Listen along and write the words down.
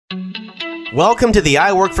Welcome to the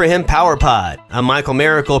I Work For Him Power Pod. I'm Michael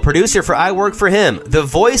Miracle, producer for I Work For Him, the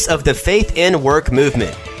voice of the faith and work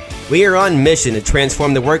movement. We are on mission to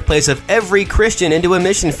transform the workplace of every Christian into a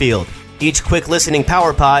mission field. Each quick listening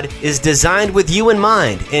Power Pod is designed with you in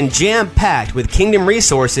mind and jam-packed with kingdom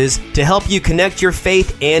resources to help you connect your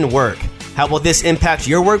faith and work. How will this impact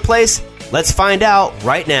your workplace? Let's find out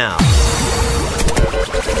right now.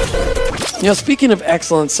 You know, speaking of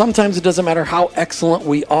excellence, sometimes it doesn't matter how excellent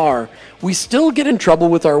we are. We still get in trouble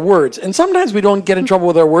with our words. And sometimes we don't get in trouble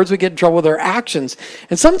with our words, we get in trouble with our actions.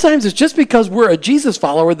 And sometimes it's just because we're a Jesus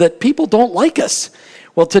follower that people don't like us.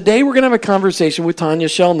 Well, today we're going to have a conversation with Tanya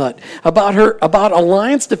Shelnut about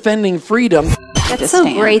Alliance Defending Freedom. That's so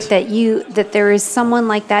great that there is someone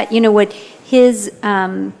like that. You know what, his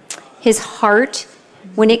heart,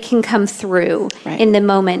 when it can come through in the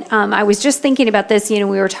moment. I was just thinking about this, we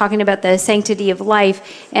were talking about the sanctity of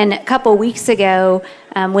life, and a couple weeks ago,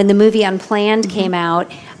 when the movie Unplanned came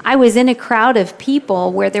out, I was in a crowd of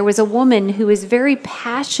people where there was a woman who was very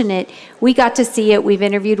passionate. We got to see it. We've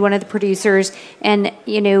interviewed one of the producers, and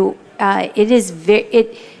there's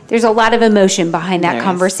a lot of emotion behind that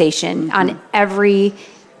conversation on every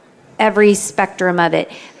spectrum of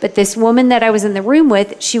it. But this woman that I was in the room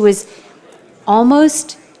with, she was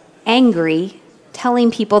almost angry,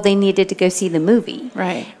 telling people they needed to go see the movie.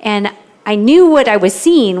 Right. And I knew what I was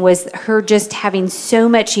seeing was her just having so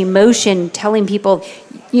much emotion, telling people,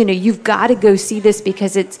 you've got to go see this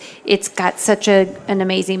because it's got such an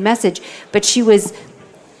amazing message. But she was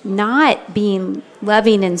not being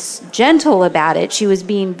loving and gentle about it. She was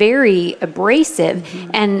being very abrasive.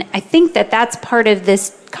 Mm-hmm. And I think that that's part of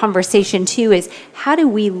this conversation too, is how do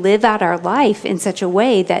we live out our life in such a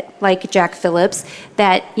way that, like Jack Phillips,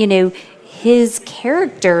 that, his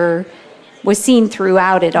character was seen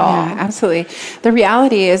throughout it all. Yeah, absolutely. The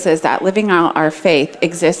reality is that living out our faith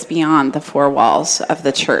exists beyond the four walls of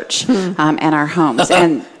the church and our homes.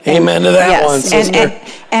 And amen to that one, sister.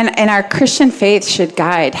 And our Christian faith should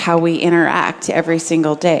guide how we interact every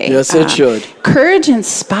single day. Yes, it should. Courage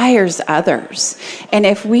inspires others. And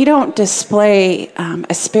if we don't display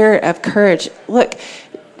a spirit of courage, look,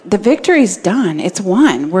 the victory's done. It's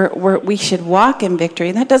won. We should walk in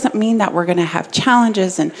victory. That doesn't mean that we're going to have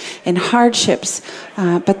challenges and hardships.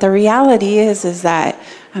 But the reality is that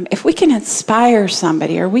if we can inspire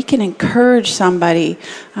somebody or we can encourage somebody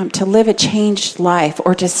to live a changed life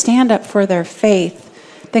or to stand up for their faith,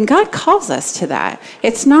 then God calls us to that.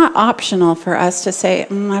 It's not optional for us to say, I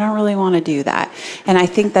don't really want to do that. And I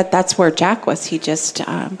think that that's where Jack was. He just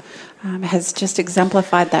has just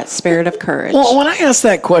exemplified that spirit of courage. Well, when I asked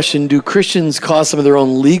that question, do Christians cause some of their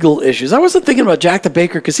own legal issues? I wasn't thinking about Jack the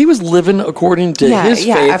Baker because he was living according to his faith.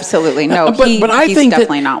 Yeah, absolutely. No, but I he's think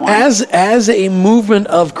definitely that not one. As a movement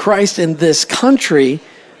of Christ in this country,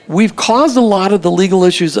 we've caused a lot of the legal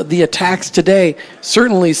issues, the attacks today,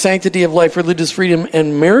 certainly sanctity of life, religious freedom,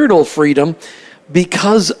 and marital freedom,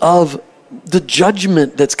 because of the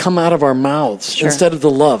judgment that's come out of our mouths instead of the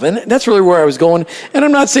love. And that's really where I was going. And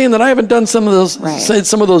I'm not saying that I haven't done some of those, said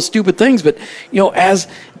some of those stupid things, but, as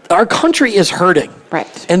our country is hurting,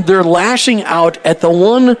 and they're lashing out at the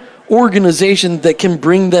one organization that can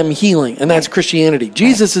bring them healing, and that's Christianity.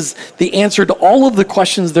 Jesus is the answer to all of the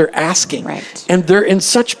questions they're asking. And they're in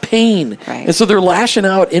such pain. And so they're lashing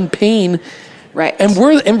out in pain.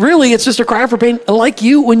 And really it's just a cry for pain. Like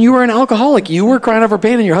you, when you were an alcoholic, you were crying out for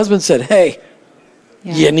pain and your husband said, hey,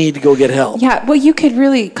 you need to go get help. Yeah, well, you could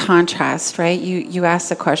really contrast, right? You asked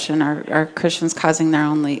the question, are Christians causing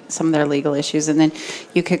some of their legal issues? And then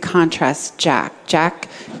you could contrast Jack. Jack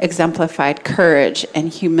exemplified courage and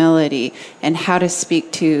humility and how to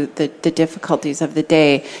speak to the difficulties of the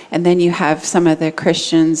day. And then you have some of the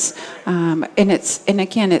Christians, and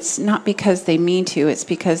again, it's not because they mean to, it's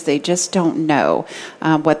because they just don't know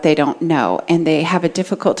what they don't know. And they have a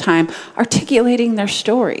difficult time articulating their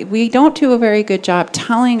story. We don't do a very good job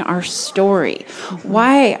telling our story.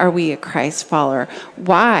 Why are we a Christ follower?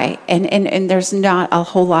 Why? And there's not a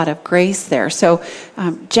whole lot of grace there. So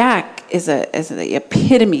Jack is the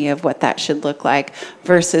epitome of what that should look like,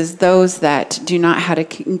 versus those that do not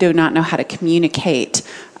know how to communicate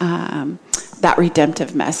that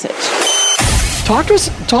redemptive message. Talk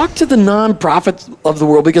to the nonprofits of the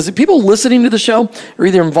world, because people listening to the show are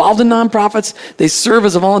either involved in nonprofits, they serve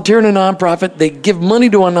as a volunteer in a nonprofit, they give money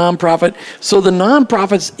to a nonprofit. So the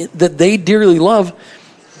nonprofits that they dearly love,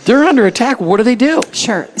 they're under attack. What do they do?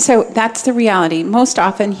 Sure. So that's the reality. Most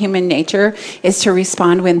often human nature is to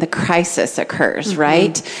respond when the crisis occurs,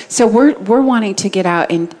 right? So we're wanting to get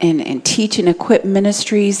out and teach and equip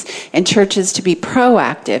ministries and churches to be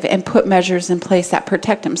proactive and put measures in place that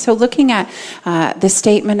protect them. So looking at the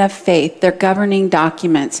statement of faith, their governing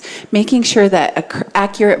documents, making sure that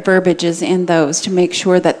accurate verbiage is in those to make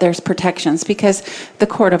sure that there's protections, because the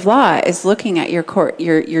court of law is looking at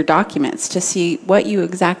your documents to see what you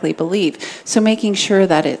exactly believe. So making sure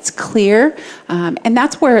that it's clear, and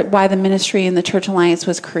that's why the ministry and the Church Alliance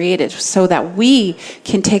was created, so that we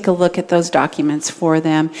can take a look at those documents for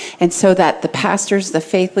them, and so that the pastors, the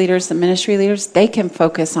faith leaders, the ministry leaders, they can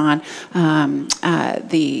focus on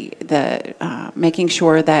making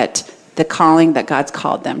sure that the calling that God's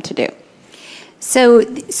called them to do. So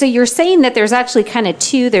you're saying that there's actually kind of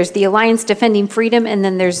two. There's the Alliance Defending Freedom, and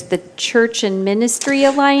then there's the Church and Ministry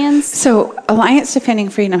Alliance. So Alliance Defending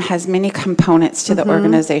Freedom has many components to the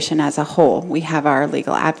organization as a whole. We have our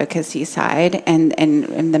legal advocacy side, and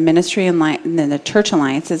the Ministry Alliance, and then the Church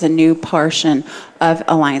Alliance is a new portion of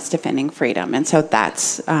Alliance Defending Freedom. And so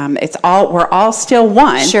that's we're all still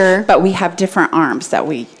one, sure, but we have different arms that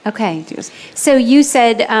we use. So you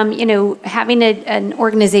said having an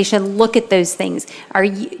organization look at those things.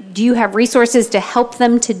 Do you have resources to help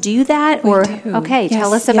them to do that? We do. Okay, yes,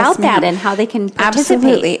 tell us about that ma'am. and how they can participate.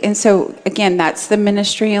 Absolutely. And so again, that's the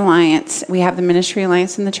Ministry Alliance. We have the Ministry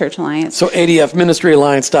Alliance and the Church Alliance. So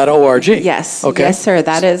adfministryalliance.org. Yes. Okay. Yes, sir.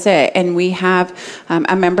 That is it. And we have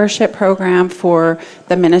a membership program for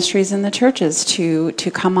the ministries and the churches to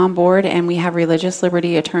come on board, and we have religious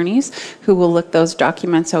liberty attorneys who will look those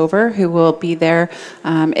documents over, who will be there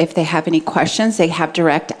if they have any questions. They have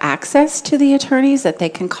direct access to the attorneys that they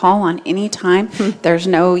can call on any time. There's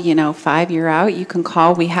no 5-year out. You can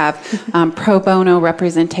call. We have pro bono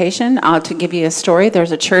representation. To give you a story,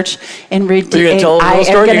 there's a church in Redeem. You're going to tell a little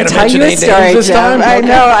story? I'm going to tell you a story, this time?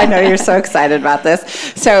 I know. You're so excited about this.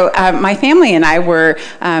 So my family and I were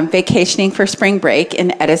vacationing for spring break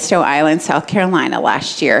in Edisto Island, South Carolina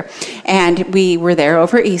last year. And we were there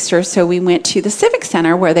over Easter, so we went to the Civic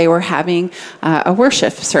Center where they were having a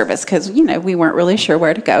worship service, because, we weren't really sure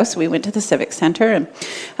where to go. So we went to the Civic Center and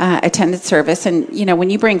attended service. And, when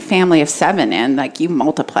you bring family of 7 in, like, you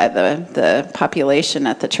multiply the population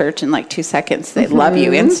at the church in like 2 seconds. They love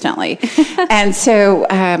you instantly. And so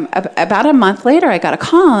about a month later, I got a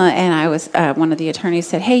call, and I was one of the attorneys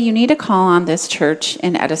said, "Hey, you need to call on this church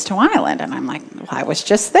in Edisto Island." And I'm like, "Well, I was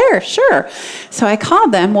just there, sure." So I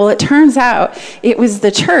called them. Well, it turns out it was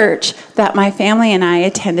the church that my family and I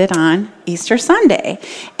attended on Easter Sunday.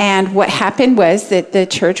 And what happened was that the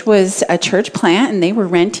church was a church plant, and they were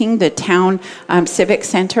renting the town civic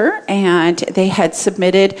center, and they had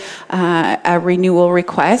submitted a renewal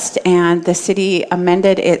request, and the city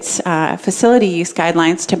amended its facility use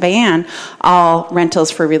guidelines to ban all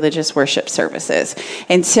rentals for religious worship services.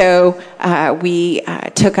 And so we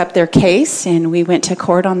took up their case, and we went to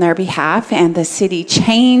court on their behalf, and the city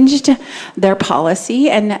changed their policy,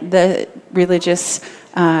 and the religious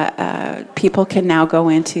people can now go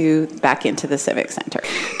back into the Civic Center.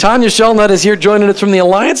 Tanya Shellnut is here joining us from the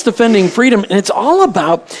Alliance Defending Freedom, and it's all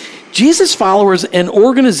about Jesus followers and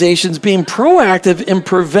organizations being proactive in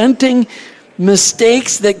preventing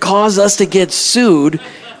mistakes that cause us to get sued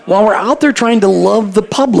while we're out there trying to love the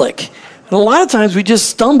public. And a lot of times we just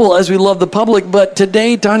stumble as we love the public, but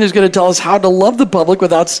today Tanya's going to tell us how to love the public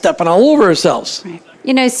without stepping all over ourselves. Right.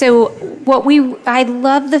 So I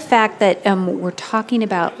love the fact that we're talking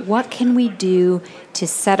about what can we do to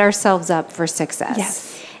set ourselves up for success.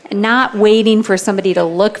 Yes. And not waiting for somebody to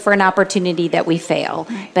look for an opportunity that we fail,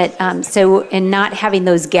 right. but and not having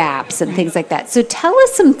those gaps and right. things like that. So tell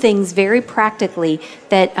us some things very practically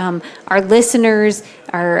that our listeners,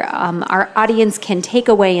 our audience can take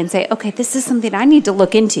away and say, okay, this is something I need to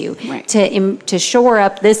look into right. to shore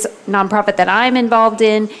up this nonprofit that I'm involved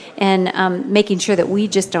in, and making sure that we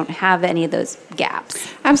just don't have any of those gaps.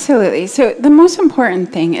 Absolutely. So the most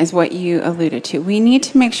important thing is what you alluded to. We need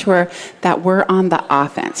to make sure that we're on the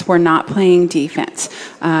offense. We're not playing defense.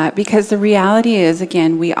 Because the reality is,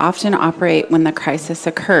 again, we often operate when the crisis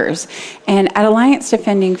occurs. And at Alliance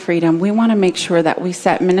Defending Freedom, we want to make sure that we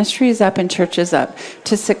set ministries up and churches up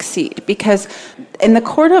to succeed. Because in the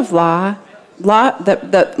court of law,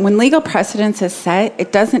 when legal precedence is set,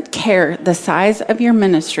 it doesn't care the size of your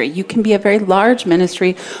ministry. You can be a very large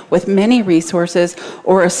ministry with many resources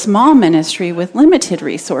or a small ministry with limited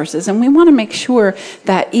resources. And we want to make sure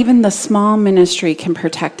that even the small ministry can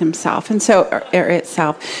protect himself or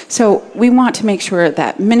itself. So we want to make sure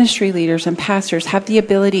that ministry leaders and pastors have the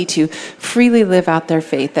ability to freely live out their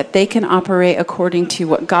faith, that they can operate according to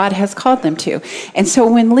what God has called them to. And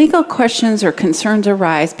so when legal questions or concerns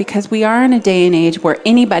arise, because we are in a day and age where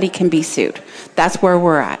anybody can be sued, that's where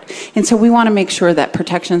we're at. And so we want to make sure that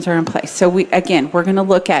protections are in place. So we're going to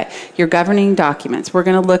look at your governing documents. We're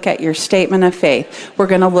going to look at your statement of faith. We're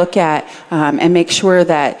going to look at and make sure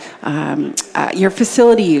that your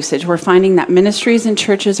facility usage. We're finding that ministries and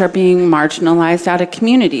churches are being marginalized out of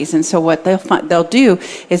communities. And so what they'll do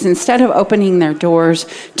is, instead of opening their doors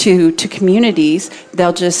to communities,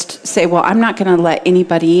 they'll just say, well, I'm not going to let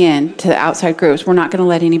anybody in to outside groups. We're not going to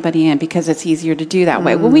let anybody in because it's easier to do that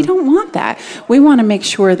way. Well, we don't want that. We want to make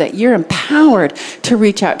sure that you're empowered to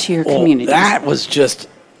reach out to your community. That was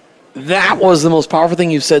the most powerful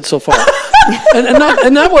thing you've said so far.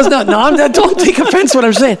 and that was not, no, don't take offense to what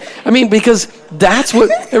I'm saying. I mean, because that's what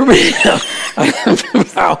everybody,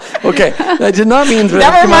 wow, okay. I did not mean to.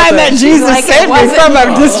 Never mind that Jesus saved me from a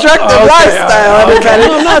destructive lifestyle.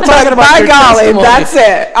 I'm not talking about by golly, that's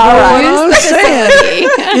it. All right. What I'm saying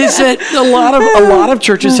is that a lot of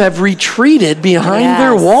churches have retreated behind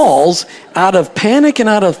their walls out of panic and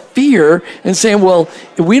out of fear, and saying, well,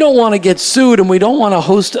 we don't want to get sued and we don't want to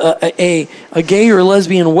host a gay or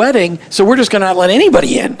lesbian wedding, so we're just going to not let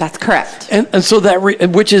anybody in. That's correct. And so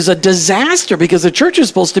which is a disaster, because the church is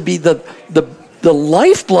supposed to be the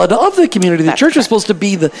lifeblood of the community. The church is supposed to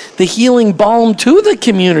be the healing balm to the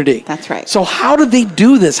community. That's right. So how do they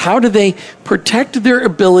do this? How do they protect their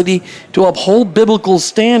ability to uphold biblical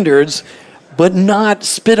standards, but not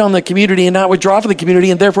spit on the community and not withdraw from the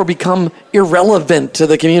community and therefore become irrelevant to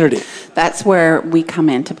the community? That's where we come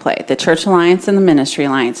into play. The Church Alliance and the Ministry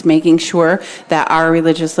Alliance, making sure that our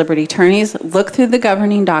religious liberty attorneys look through the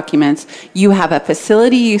governing documents. You have a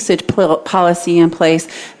facility usage policy in place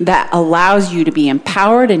that allows you to be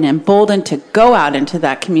empowered and emboldened to go out into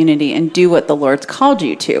that community and do what the Lord's called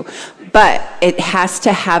you to. But it has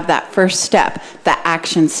to have that first step, the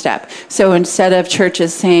action step. So instead of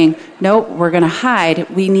churches saying, nope, we're going to hide,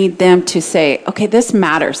 we need them to say, okay, this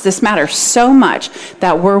matters. This matters so much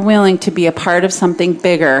that we're willing to be a part of something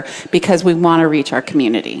bigger because we want to reach our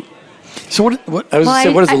community. So what does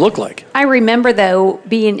it look like? I remember, though,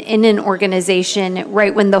 being in an organization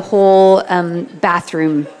right when the whole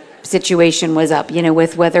bathroom situation was up,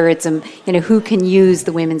 with whether it's, who can use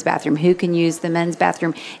the women's bathroom, who can use the men's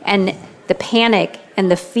bathroom, and the panic and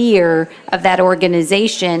the fear of that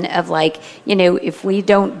organization of if we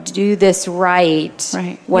don't do this right,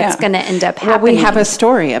 what's going to end up happening? Well, we have a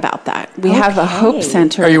story about that. We have a Hope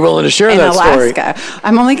Center. Are you willing to share that Alaska. Story?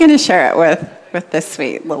 I'm only going to share it with this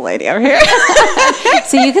sweet little lady over here.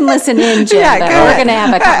 So you can listen in, Jim, but we're going to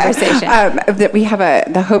have a conversation. We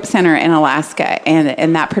have the Hope Center in Alaska,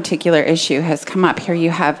 and that particular issue has come up. Here you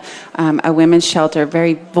have a women's shelter,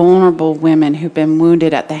 very vulnerable women who've been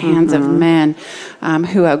wounded at the hands of men,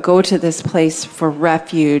 who go to this place for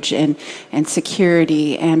refuge and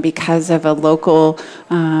security, and because of a local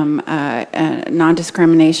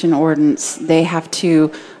non-discrimination ordinance, they have to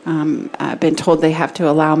been told they have to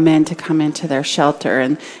allow men to come into their shelter,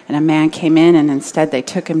 and a man came in, and instead they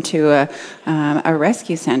took him to a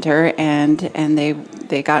rescue center, and they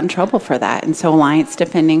got in trouble for that. And so Alliance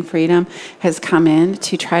Defending Freedom has come in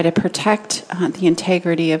to try to protect the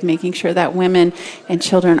integrity of making sure that women and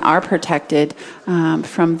children are protected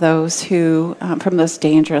from those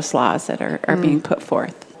dangerous laws that are being put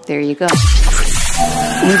forth. There you go.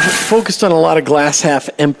 We've focused on a lot of glass half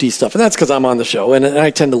empty stuff, and that's because I'm on the show, and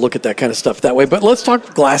I tend to look at that kind of stuff that way. But let's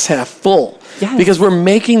talk glass half full, because we're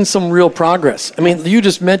making some real progress. I mean, you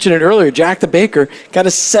just mentioned it earlier. Jack the Baker got a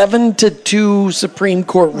 7-2 Supreme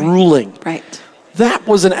Court ruling. Right. That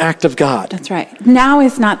was an act of God. That's right. Now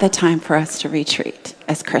is not the time for us to retreat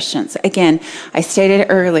as Christians. Again, I stated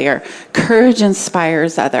earlier, courage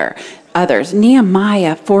inspires others.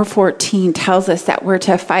 Nehemiah 4:14 tells us that we're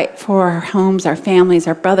to fight for our homes, our families,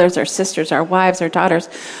 our brothers, our sisters, our wives, our daughters.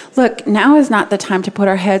 Look, now is not the time to put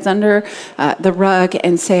our heads under the rug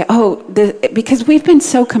and say, because we've been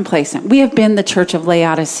so complacent. We have been the church of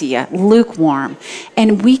Laodicea, lukewarm,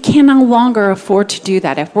 and we can no longer afford to do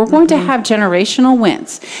that. If we're going to have generational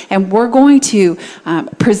wins and we're going to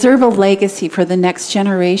preserve a legacy for the next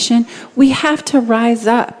generation, we have to rise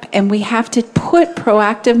up and we have to put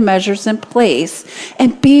proactive measures structures in place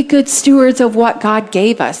and be good stewards of what God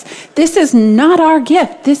gave us. This is not our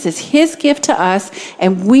gift. This is His gift to us,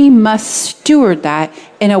 and we must steward that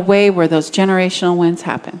in a way where those generational wins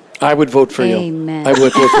happen. I would vote for Amen. you. I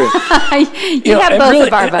would vote for you. You have both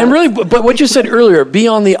of our votes. And really, but what you said earlier, be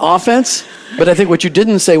on the offense. But I think what you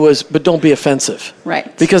didn't say was, but don't be offensive.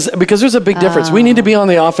 Right. Because there's a big difference. We need to be on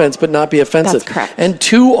the offense, but not be offensive. That's correct. And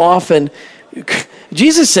too often,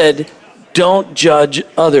 Jesus said, don't judge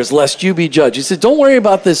others, lest you be judged. He said, don't worry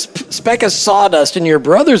about this speck of sawdust in your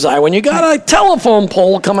brother's eye when you got a telephone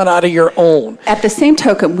pole coming out of your own. At the same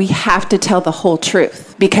token, we have to tell the whole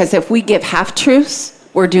truth. Because if we give half-truths,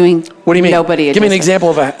 we're doing What do you mean? nobody a Give me an justice. example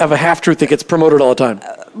of a half-truth that gets promoted all the time.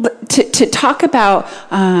 To talk about,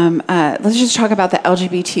 let's just talk about the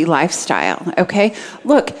LGBT lifestyle, okay?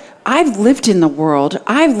 Look, I've lived in the world.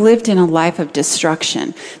 I've lived in a life of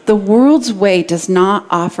destruction. The world's way does not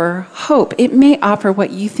offer hope. It may offer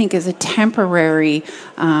what you think is a temporary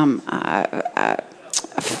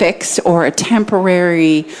fix or a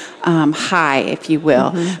temporary high, if you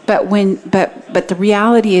will. Mm-hmm. But the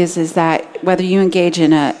reality is that whether you engage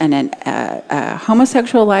in a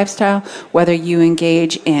homosexual lifestyle, whether you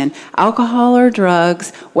engage in alcohol or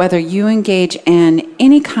drugs, whether you engage in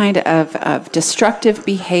any kind of destructive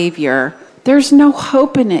behavior, there's no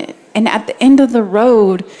hope in it. And at the end of the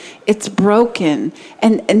road, it's broken.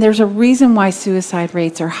 And there's a reason why suicide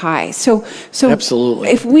rates are high. So Absolutely.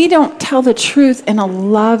 If we don't tell the truth in a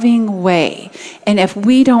loving way, and if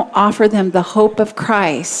we don't offer them the hope of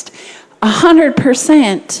Christ,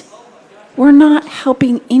 100%, we're not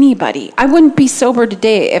helping anybody. I wouldn't be sober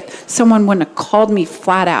today if someone wouldn't have called me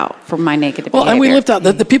flat out for my negative behavior. And we lived out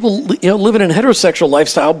the people living in a heterosexual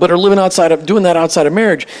lifestyle, but are living doing that outside of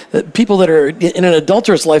marriage. The people that are in an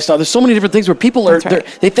adulterous lifestyle. There's so many different things where people are. Right.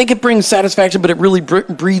 They think it brings satisfaction, but it really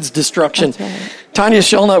breeds destruction. That's right. Tanya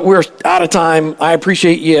Shelnut, we're out of time. I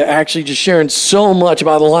appreciate you actually just sharing so much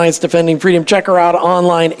about Alliance Defending Freedom. Check her out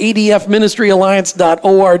online,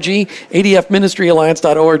 adfministryalliance.org,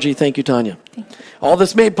 adfministryalliance.org. Thank you, Tanya. Thank you. All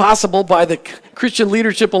this made possible by the Christian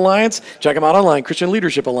Leadership Alliance. Check them out online,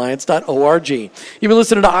 christianleadershipalliance.org. You've been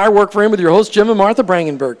listening to I Work for Him with your hosts, Jim and Martha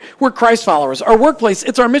Brangenberg. We're Christ followers. Our workplace,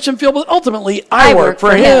 it's our mission field, but ultimately, I work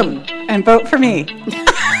for Him. And vote for me.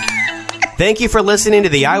 Thank you for listening to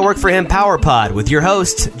the I Work for Him Power Pod with your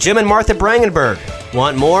hosts, Jim and Martha Brangenberg.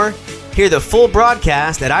 Want more? Hear the full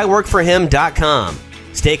broadcast at iworkforhim.com.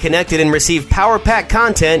 Stay connected and receive Power Pack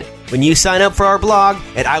content when you sign up for our blog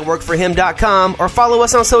at iworkforhim.com or follow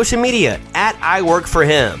us on social media at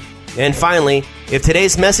iworkforhim. And finally, if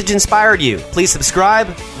today's message inspired you, please subscribe,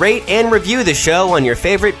 rate, and review the show on your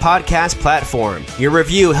favorite podcast platform. Your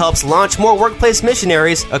review helps launch more workplace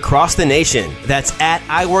missionaries across the nation. That's at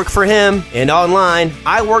iworkforhim and online,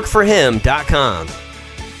 iworkforhim.com.